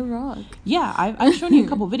under a rock. Yeah, I've shown you a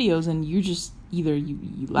couple videos, and you just either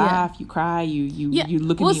you laugh, you cry, you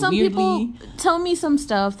look at me some weirdly. People tell me some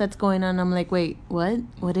stuff that's going on. I'm like, wait,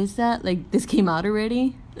 what is that? Like, this came out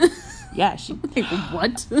already? Yeah, she like,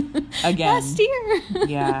 what? Again. Last year.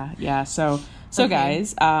 Yeah. So okay.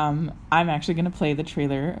 Guys, I'm actually going to play the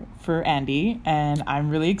trailer for Andy, and I'm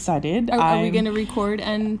really excited. Are we going to record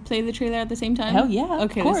and play the trailer at the same time? Hell yeah,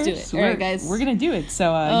 okay, let's do it. All right, guys. We're going to do it.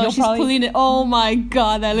 So you'll she's probably... pulling it. Oh my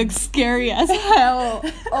god, that looks scary as hell.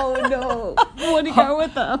 Oh no. What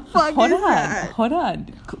the fuck is that? Hold on.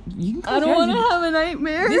 You can I don't want to have a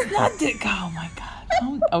nightmare. This not oh my god.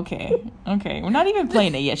 Okay. We're not even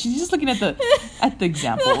playing it yet. She's just looking at the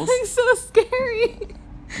examples. That looks so scary.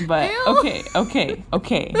 But okay.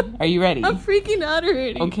 Are you ready? I'm freaking out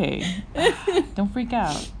already. Okay. Don't freak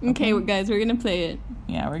out. Okay, guys, we're gonna play it.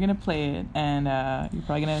 Yeah, we're gonna play it, and you're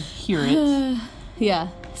probably gonna hear it. Yeah.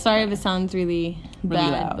 Sorry if it sounds really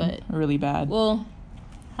bad, loud, but really bad. Well,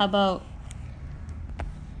 how about?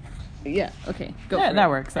 Yeah. Okay. Go. Yeah, for that it.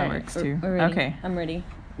 works. That works too. Okay. I'm ready.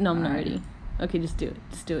 No, I'm not ready. Okay, just do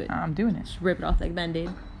it. I'm doing it. Just rip it off like Band-Aid.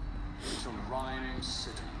 To Rhyming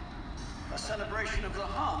City. A celebration of the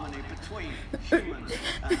harmony between humans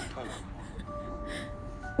and Pokemon.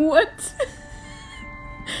 What?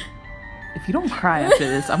 If you don't cry after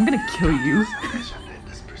this, I'm gonna kill you.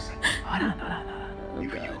 Hold on.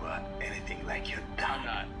 If you are anything like your dad. I'm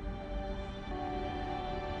not.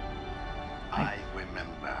 I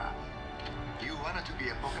remember. You wanted to be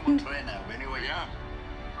a Pokemon trainer when you were young.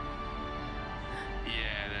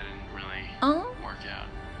 Yeah, that didn't really work out.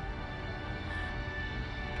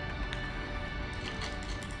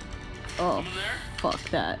 Oh, fuck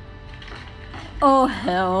that. Oh,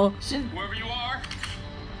 hell. Wherever you are,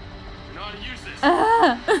 you know how to use this.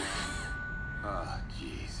 Oh,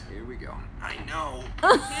 jeez. Here we go. I know.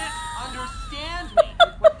 You can't understand me.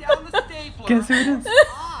 Put down the stapler. Guess who it is?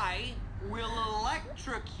 I will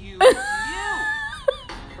electrocute you.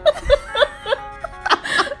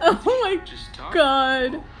 Oh my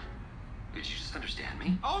god. Did you just understand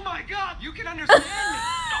me? Oh my god, you can understand me.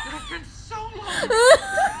 It has been so long. You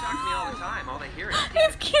talk to me all the time. All they hear is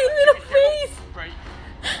his cute little face. Right.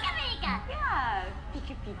 Pika. Yeah.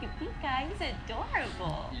 Pika. He's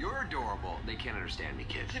adorable. You're adorable. They can't understand me,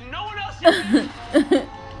 kid. Can no one else hear me?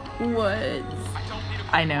 What?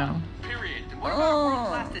 I know. Period. Then what about a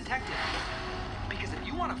world-class detective? Because if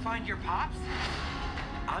you want to find your pops,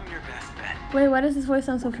 I'm your best bet. Wait, why does his voice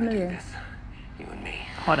sound so familiar? You and me.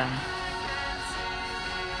 Hold on.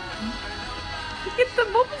 Look at the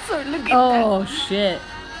Bulbasaur. Look at that. Oh, shit.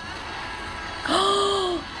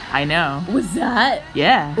 I know. Was that?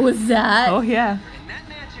 Yeah. Was that? Oh, yeah. And that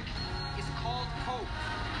magic is called hope.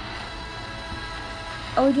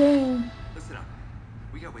 Oh, dang. Listen up.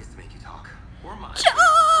 We got ways to make you talk. Or mine.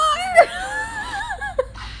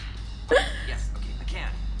 Yes, okay, I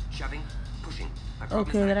can. Shoving, pushing. I promise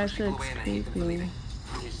Okay, that I push actually people away and I hate them for creepy. leaving.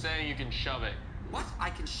 He's saying you can shove it. What? I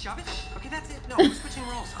can shove it? Okay, that's it. No, we're switching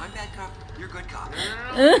roles. I'm bad cop. You're good cop.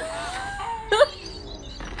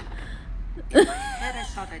 In my head, I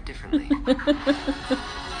saw that differently.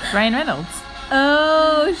 Ryan Reynolds.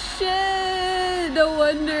 Oh, shit. No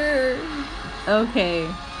wonder. Okay.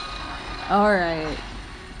 Alright.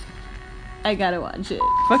 I gotta watch it.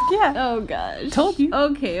 Fuck yeah. Oh, gosh. Told you.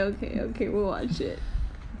 Okay. We'll watch it.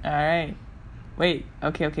 Alright. Wait.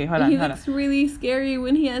 Okay. Hold on. He looks really scary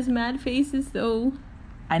when he has mad faces, though.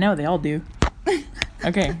 I know, they all do.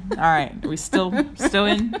 Okay. Alright. We're still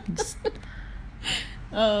in.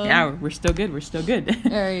 Yeah, we're still good.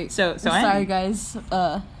 All right. So sorry, guys.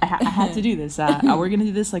 I had to do this. We're gonna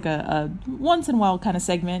do this like a once in a while kind of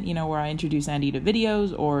segment, you know, where I introduce Andy to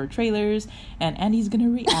videos or trailers, and Andy's gonna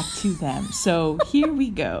react to them. So here we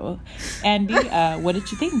go. Andy, what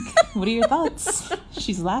did you think? What are your thoughts?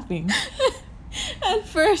 She's laughing. At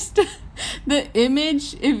first, the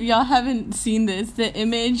image, if y'all haven't seen this, the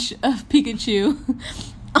image of Pikachu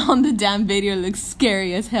on the damn video looks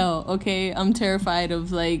scary as hell, okay? I'm terrified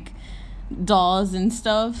of, like, dolls and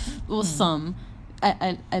stuff. Well, some.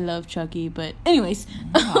 I love Chucky, but anyways,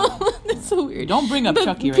 that's so weird. Don't bring up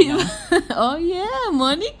Chucky right now. Oh yeah,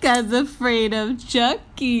 Monica's afraid of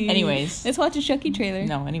Chucky. Anyways, let's watch a Chucky trailer.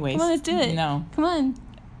 No, anyways, come on, let's do it. No, come on.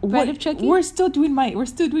 Afraid of Chucky. We're still doing my.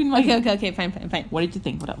 Okay. Fine. What did you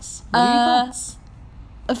think? What else? What are your thoughts?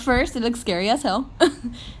 First, it looks scary as hell.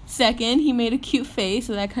 Second, he made a cute face,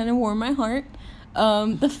 so that kind of warmed my heart.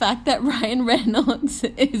 The fact that Ryan Reynolds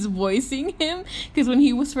is voicing him, because when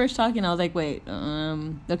he was first talking, I was like, wait,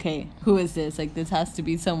 okay, who is this? Like, this has to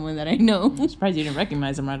be someone that I know. I'm surprised you didn't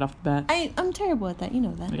recognize him right off the bat. I'm terrible at that, you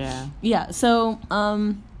know that. Yeah, so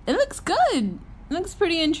it looks good. It looks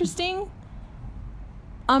pretty interesting.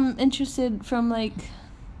 I'm interested from a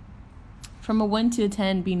 1 to a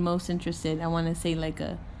 10 being most interested. I want to say like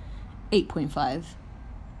a 8.5.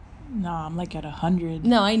 No, I'm like at 100.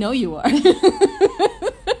 No, I know you are.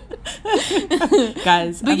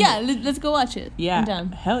 Guys. But let's go watch it. Yeah. I'm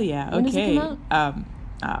down. Hell yeah. Okay. When does it come out?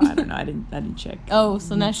 I don't know. I didn't check. Oh,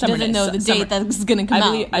 so now she doesn't know the date that's gonna come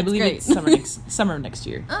out. I believe it's summer next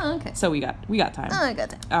year. Oh, okay. So we got time. Oh, I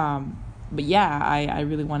got time. But yeah, I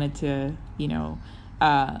really wanted to,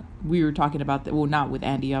 we were talking about that. Well, not with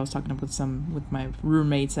Andy. I was talking with my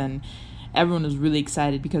roommates, and everyone was really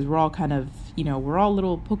excited because we're all kind of, we're all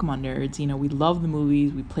little Pokemon nerds. We love the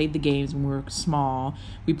movies. We played the games when we were small.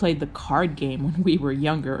 We played the card game when we were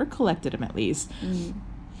younger, or collected them at least. Mm.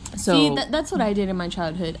 So see, that's what I did in my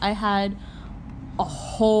childhood. I had a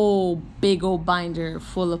whole big old binder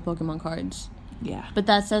full of Pokemon cards. Yeah. But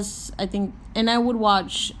that's I think, and I would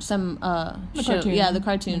watch some show. Cartoon. Yeah, the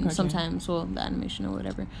cartoon sometimes, well, the animation or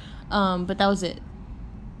whatever. But that was it.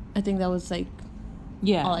 I think that was like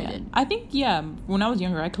all I did. I think when I was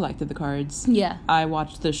younger, I collected the cards. Yeah. I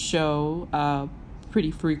watched the show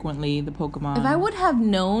pretty frequently, the Pokemon. If I would have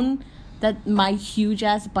known that my huge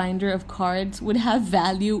ass binder of cards would have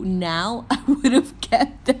value now, I would have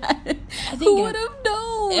kept that. I think who would have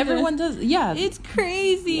known? Everyone does. Yeah, it's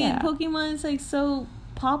crazy. Yeah. Pokemon is like so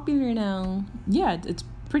popular now. Yeah, it's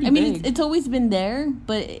pretty. I mean, it's always been there,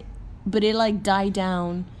 but it like died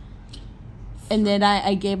down. And then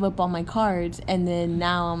I gave up on my cards, and then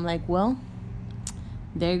now I'm like, well,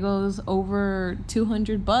 there goes over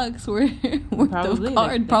 $200 worth of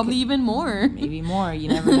card, probably even more. Maybe more. You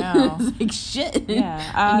never know. It's like shit. Yeah,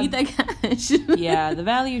 I need that cash. Yeah, the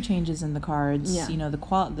value changes in the cards. Yeah. The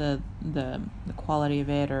quality of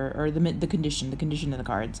it, or the condition of the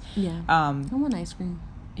cards. Yeah. I want ice cream.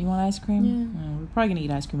 You want ice cream? Yeah. We're probably gonna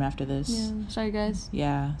eat ice cream after this. Yeah. Sorry, guys.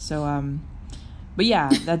 Yeah. So but yeah,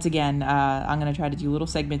 that's again. I'm gonna try to do little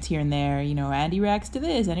segments here and there. Andy reacts to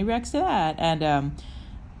this, Andy reacts to that, and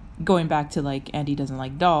going back to like Andy doesn't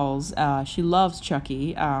like dolls. She loves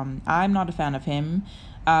Chucky. I'm not a fan of him.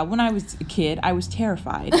 When I was a kid, I was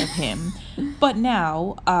terrified of him, but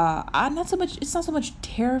now I'm not so much. It's not so much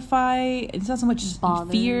terrified. It's not so much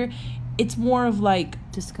fear. It's more of like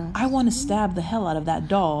disgust. I want to stab the hell out of that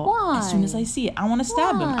doll. Why? As soon as I see it. I want to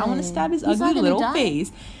stab him. I want to stab his ugly little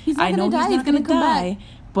face. I know he's not going to die.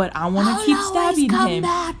 But I want to keep stabbing him.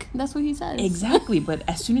 Back. That's what he says. Exactly. But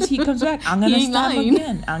as soon as he comes back, I'm gonna stab him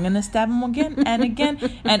again. I'm gonna stab him again and again.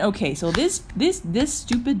 And okay, so this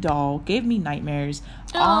stupid doll gave me nightmares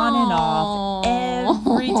on and off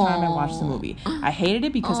every time I watched the movie. I hated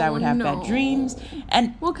it because I would have bad dreams.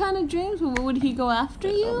 And what kind of dreams? Would he go after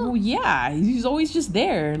you? Well, yeah, he's always just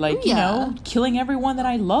there, like killing everyone that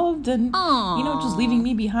I loved, and just leaving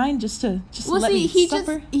me behind just to let me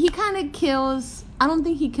suffer. He kind of kills. I don't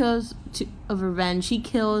think he kills of revenge. He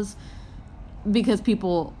kills because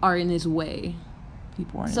people are in his way.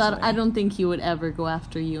 I don't think he would ever go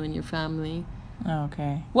after you and your family.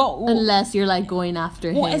 Okay. Well, unless you're like going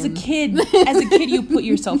after him. Well, as a kid, you put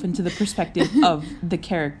yourself into the perspective of the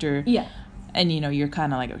character. Yeah. And you're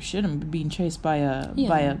kind of like, oh shit, I'm being chased by a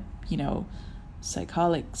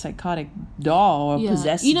psychotic doll or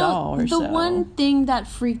possessed doll or so. The one thing that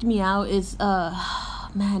freaked me out is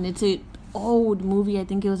man, it's a old movie. I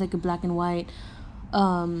think it was like a black and white,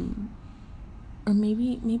 or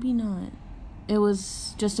maybe not. It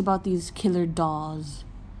was just about these killer dolls,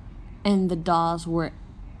 and the dolls were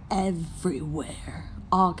everywhere,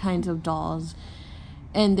 all kinds of dolls,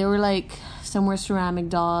 and they were like, some were ceramic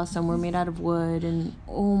dolls, some were made out of wood, and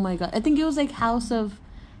oh my god, I think it was like House of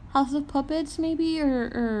Puppets maybe,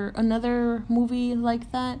 or another movie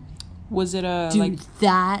like that. Was it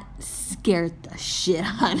that scared the shit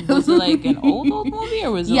out of me. Was it like an old movie,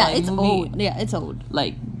 or was it like it's old. Yeah, it's old.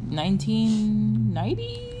 Like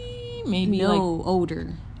 1990, maybe. No,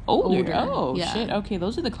 older. Older. Oh, yeah. shit. Okay,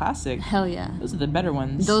 those are the classic. Hell yeah. Those are the better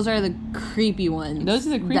ones. Those are the creepy ones. Those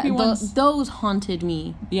are the creepy ones. Those haunted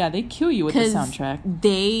me. Yeah, they kill you with the soundtrack.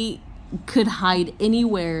 They could hide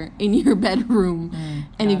anywhere in your bedroom.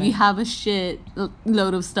 And if you have a shit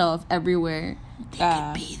load of stuff everywhere, they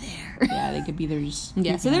could be there. Yeah, they could be there just...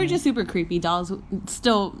 Yeah, so they're just super creepy. Dolls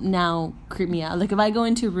still now creep me out. Like, if I go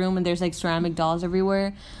into a room and there's, like, ceramic dolls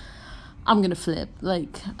everywhere, I'm gonna flip.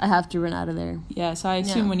 Like, I have to run out of there. Yeah, so I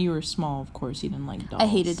assume when you were small, of course, you didn't like dolls. I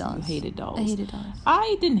hated dolls. You hated dolls. I hated dolls.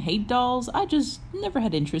 I didn't hate dolls. I just never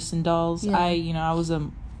had interest in dolls. Yeah.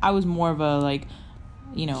 I was more of a, like...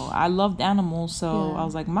 I loved animals, so I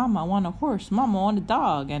was like, Mama, I want a horse. Mama, I want a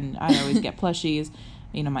dog. And I always get plushies.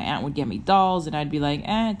 My aunt would get me dolls, and I'd be like,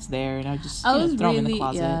 it's there. And I'd just throw them in the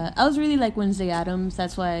closet. Yeah, I was really like Wednesday Addams.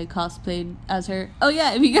 That's why I cosplayed as her. Oh,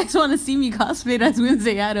 yeah, if you guys want to see me cosplayed as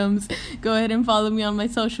Wednesday Addams, go ahead and follow me on my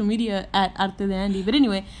social media at Arte de Andy. But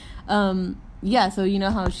anyway, yeah, so you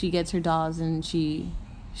know how she gets her dolls and she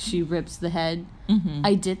rips the head? Mm-hmm.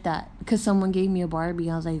 I did that because someone gave me a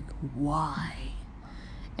Barbie. I was like, why?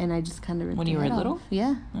 And I just kind of ripped her head off. When you were little?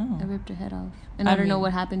 Yeah. Oh. I ripped her head off. And I don't know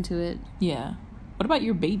what happened to it. Yeah. What about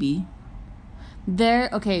your baby?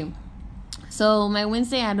 Okay. So my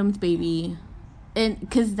Wednesday Addams baby, and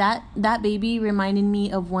because that baby reminded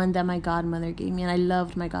me of one that my godmother gave me. And I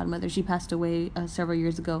loved my godmother. She passed away several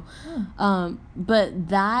years ago. But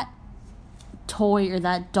that toy or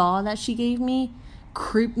that doll that she gave me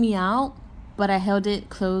creeped me out. But I held it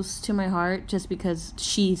close to my heart just because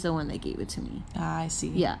she's the one that gave it to me. I see.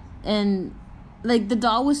 Yeah. And, like, the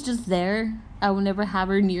doll was just there. I would never have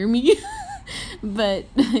her near me. But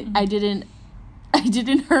I didn't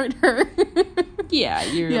hurt her. Yeah,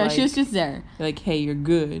 yeah, she was just there. You're like, hey, you're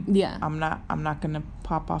good. Yeah. I'm not going to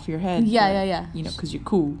pop off your head. Yeah. Because you're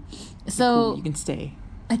cool. So you can stay.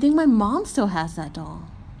 I think my mom still has that doll.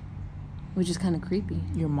 Which is kind of creepy.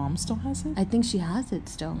 Your mom still has it? I think she has it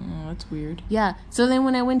still. Oh, that's weird. Yeah. So then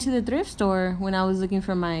when I went to the thrift store, when I was looking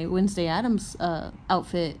for my Wednesday Addams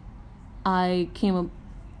outfit, I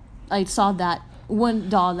saw that one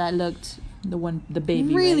doll that looked... The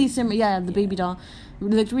baby, really right? similar. Yeah, the baby doll.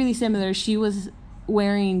 Looked really similar. She was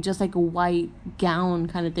wearing just like a white gown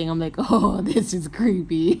kind of thing. I'm like, oh, this is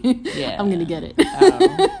creepy. Yeah. I'm going to get it.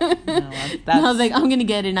 Oh. No, I was like, I'm going to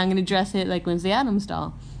get it and I'm going to dress it like Wednesday Addams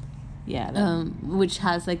doll. Yeah. Which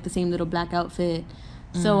has like the same little black outfit.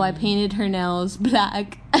 So I painted her nails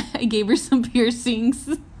black. I gave her some piercings.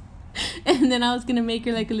 And then I was gonna make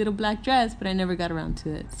her like a little black dress, but I never got around to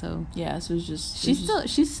it. So yeah, so it's just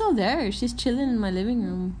she's still there. She's chilling in my living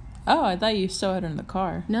room. Oh, I thought you still had her in the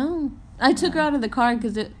car. No, I took her out of the car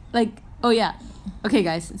because it like okay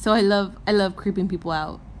guys. So I love creeping people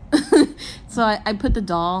out. So I put the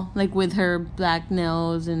doll like with her black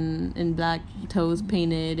nails and black toes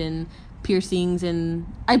painted and piercings, and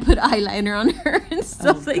I put eyeliner on her and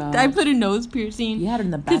stuff that. I put a nose piercing. You had her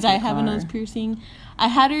in the back of the car. Because I have a nose piercing. I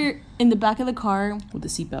had her in the back of the car with the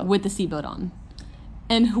seatbelt. With the seatbelt on.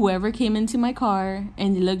 And whoever came into my car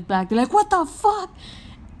and they looked back, they're like, "What the fuck?"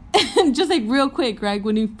 And just like real quick, right?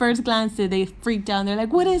 When you first glanced at it, they freaked out. They're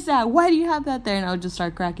like, "What is that? Why do you have that there?" And I would just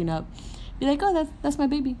start cracking up. Be like, "Oh, that's my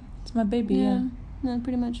baby. It's my baby." Yeah. No,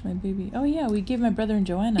 pretty much my baby. Oh yeah, we gave my brother and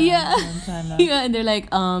Joanna. Yeah. One time. Yeah, and they're like,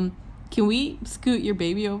 can we scoot your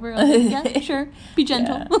baby over? I was like, yeah, sure. Be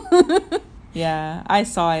gentle. Yeah, I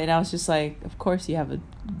saw it and I was just like, of course you have a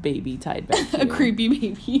baby tied back here. A creepy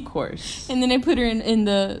baby. Of course. And then I put her in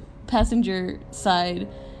the passenger side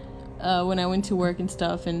when I went to work and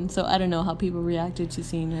stuff. And so I don't know how people reacted to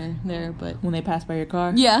seeing her there, but... When they passed by your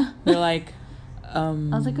car? Yeah. They're like, I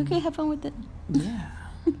was like, okay, have fun with it. Yeah.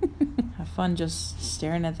 Have fun just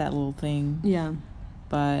staring at that little thing. Yeah.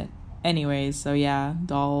 But anyways, so yeah,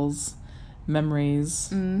 dolls... memories.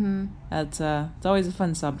 Mm-hmm. It's always a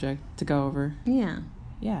fun subject to go over. Yeah.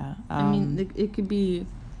 I mean, it could be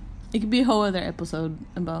a whole other episode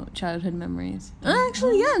about childhood memories.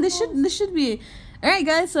 Actually, yeah, this should be. All right,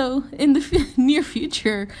 guys. So in the near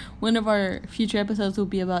future, one of our future episodes will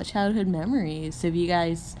be about childhood memories. So if you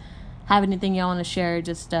guys have anything y'all want to share,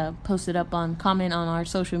 just post it up comment on our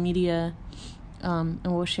social media, and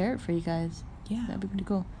we'll share it for you guys. Yeah, that'd be pretty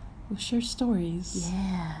cool. We'll share stories.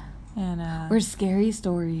 Yeah. And or scary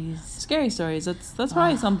stories. That's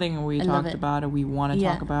probably something we talked about or we want to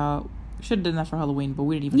talk about. We should have done that for Halloween, but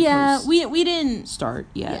we didn't even post. we didn't start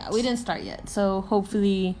yet. Yeah, we didn't start yet. So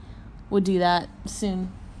hopefully we'll do that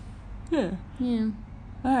soon. Yeah.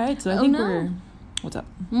 All right, so I think we're... What's up?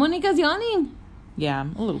 Monica's yawning. Yeah,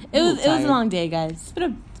 I'm a little It was a long day, guys.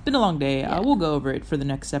 It's been a long day. We'll go over it for the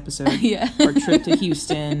next episode. Yeah. Our trip to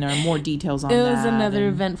Houston, or more details on that. It was another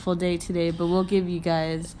eventful day today, but we'll give you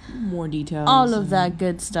guys more details. All of that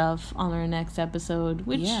good stuff on our next episode,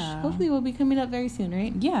 which hopefully will be coming up very soon,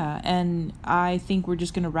 right? Yeah, and I think we're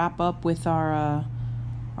just going to wrap up with our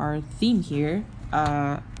theme here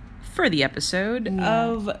for the episode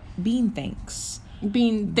of Being Thanks.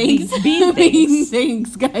 Being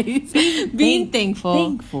thanks, guys. Being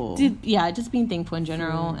thankful. Just being thankful in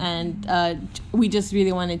general. And we just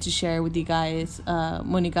really wanted to share with you guys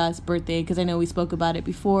Monica's birthday, because I know we spoke about it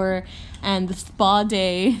before, and the spa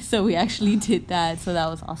day. So we actually did that. So that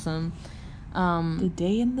was awesome. The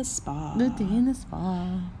day in the spa.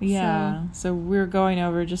 Yeah. So we're going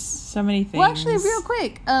over just so many things. Well, actually, real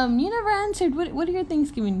quick, you never answered. What are your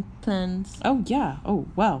Thanksgiving plans? Oh, yeah. Oh,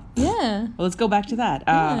 well. Yeah. Well, let's go back to that.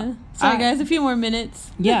 Sorry, guys. A few more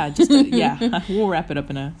minutes. Yeah. We'll wrap it up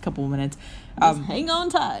in a couple of minutes. Hang on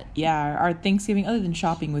tight. Yeah. Our Thanksgiving, other than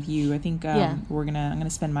shopping with you, I think I'm gonna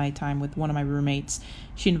spend my time with one of my roommates.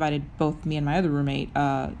 She invited both me and my other roommate.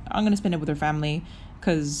 I'm gonna spend it with her family,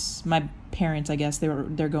 because my parents, I guess,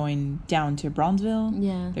 they're going down to Bronzeville.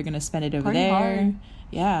 Yeah. They're going to spend it over Party there. Hard.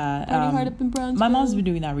 Yeah. Party hard up in Bronzeville. My mom's been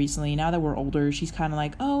doing that recently. Now that we're older, she's kind of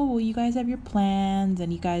like, oh, well, you guys have your plans,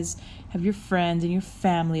 and you guys have your friends and your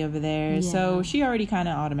family over there. Yeah. So she already kind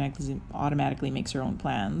of automatically makes her own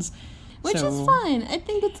plans. Which is fine. I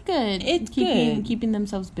think it's good. It's good. Keeping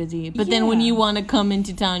themselves busy. But then when you want to come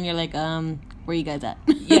into town, you're like, where you guys at?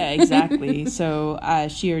 Yeah, exactly. So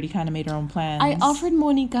she already kind of made her own plans. I offered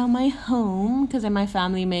Monica my home, because my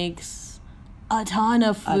family makes a ton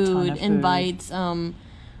of food. Invites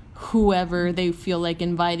whoever they feel like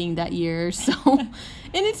inviting that year. So, and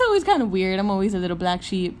it's always kind of weird. I'm always a little black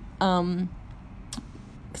sheep.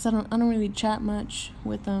 Because I don't really chat much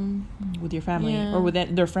with them. With your family, or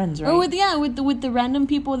with their friends, right? Or with the random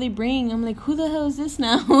people they bring. I'm like, who the hell is this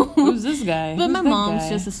now? Who's this guy? But my mom's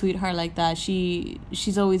just a sweetheart like that.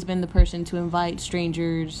 She's always been the person to invite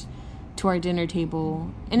strangers to our dinner table,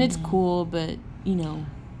 and it's cool. But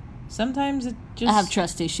sometimes it just, I have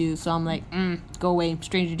trust issues, so I'm like, go away,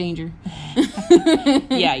 stranger danger.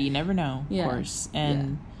 Yeah, you never know, of course,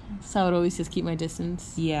 and. Yeah. So I would always just keep my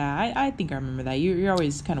distance. Yeah, I think I remember that. You're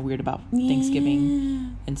always kind of weird about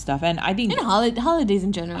Thanksgiving and stuff. And I think... And holidays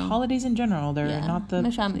in general. They're not the...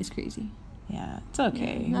 My family's crazy. Yeah, it's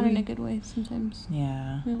okay. Not in a good way sometimes.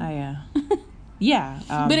 Yeah. But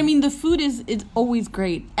I mean, the food is always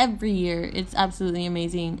great. Every year. It's absolutely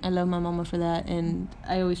amazing. I love my mama for that. And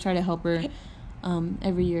I always try to help her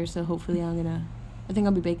every year. So hopefully I think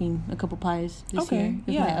I'll be baking a couple pies this year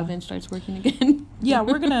if my oven starts working again. Yeah,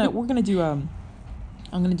 we're gonna do I'm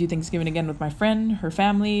gonna do Thanksgiving again with my friend, her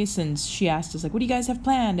family, since she asked us like, what do you guys have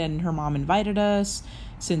planned? And her mom invited us,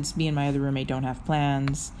 since me and my other roommate don't have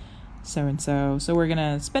plans, so we're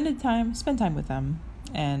gonna spend time with them,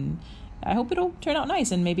 and I hope it'll turn out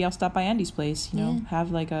nice, and maybe I'll stop by Andy's place,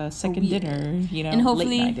 have like a second dinner, and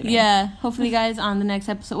hopefully, late night dinner. Hopefully guys, on the next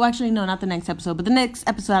episode, well actually no, not the next episode, but the next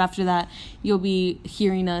episode after that, you'll be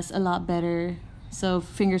hearing us a lot better. So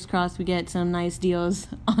fingers crossed we get some nice deals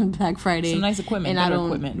on Black Friday. Some nice equipment, and I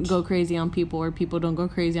don't go crazy on people, or people don't go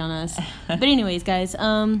crazy on us. But anyways, guys,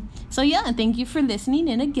 thank you for listening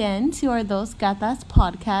in again to our Dos Gatas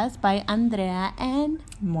podcast by Andrea and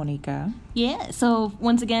Monica. Yeah, so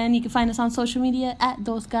once again, you can find us on social media at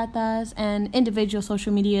Dos Gatas, and individual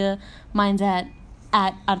social media. Mine's at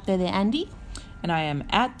Arte de Andy. And I am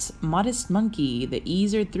at Modest Monkey. The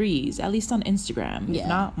E's are 3's, at least on Instagram. Yeah. If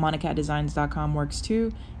not, MonicaDesigns.com works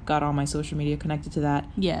too. Got all my social media connected to that.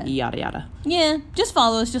 Yeah. Yada yada. Yeah, just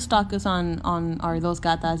follow us. Just stalk us on our Dos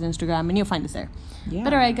Gatas Instagram, and you'll find us there. Yeah.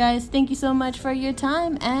 But all right, guys, thank you so much for your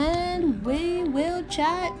time, and we will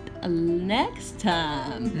chat next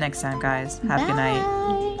time. Next time, guys. Have a good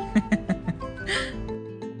night.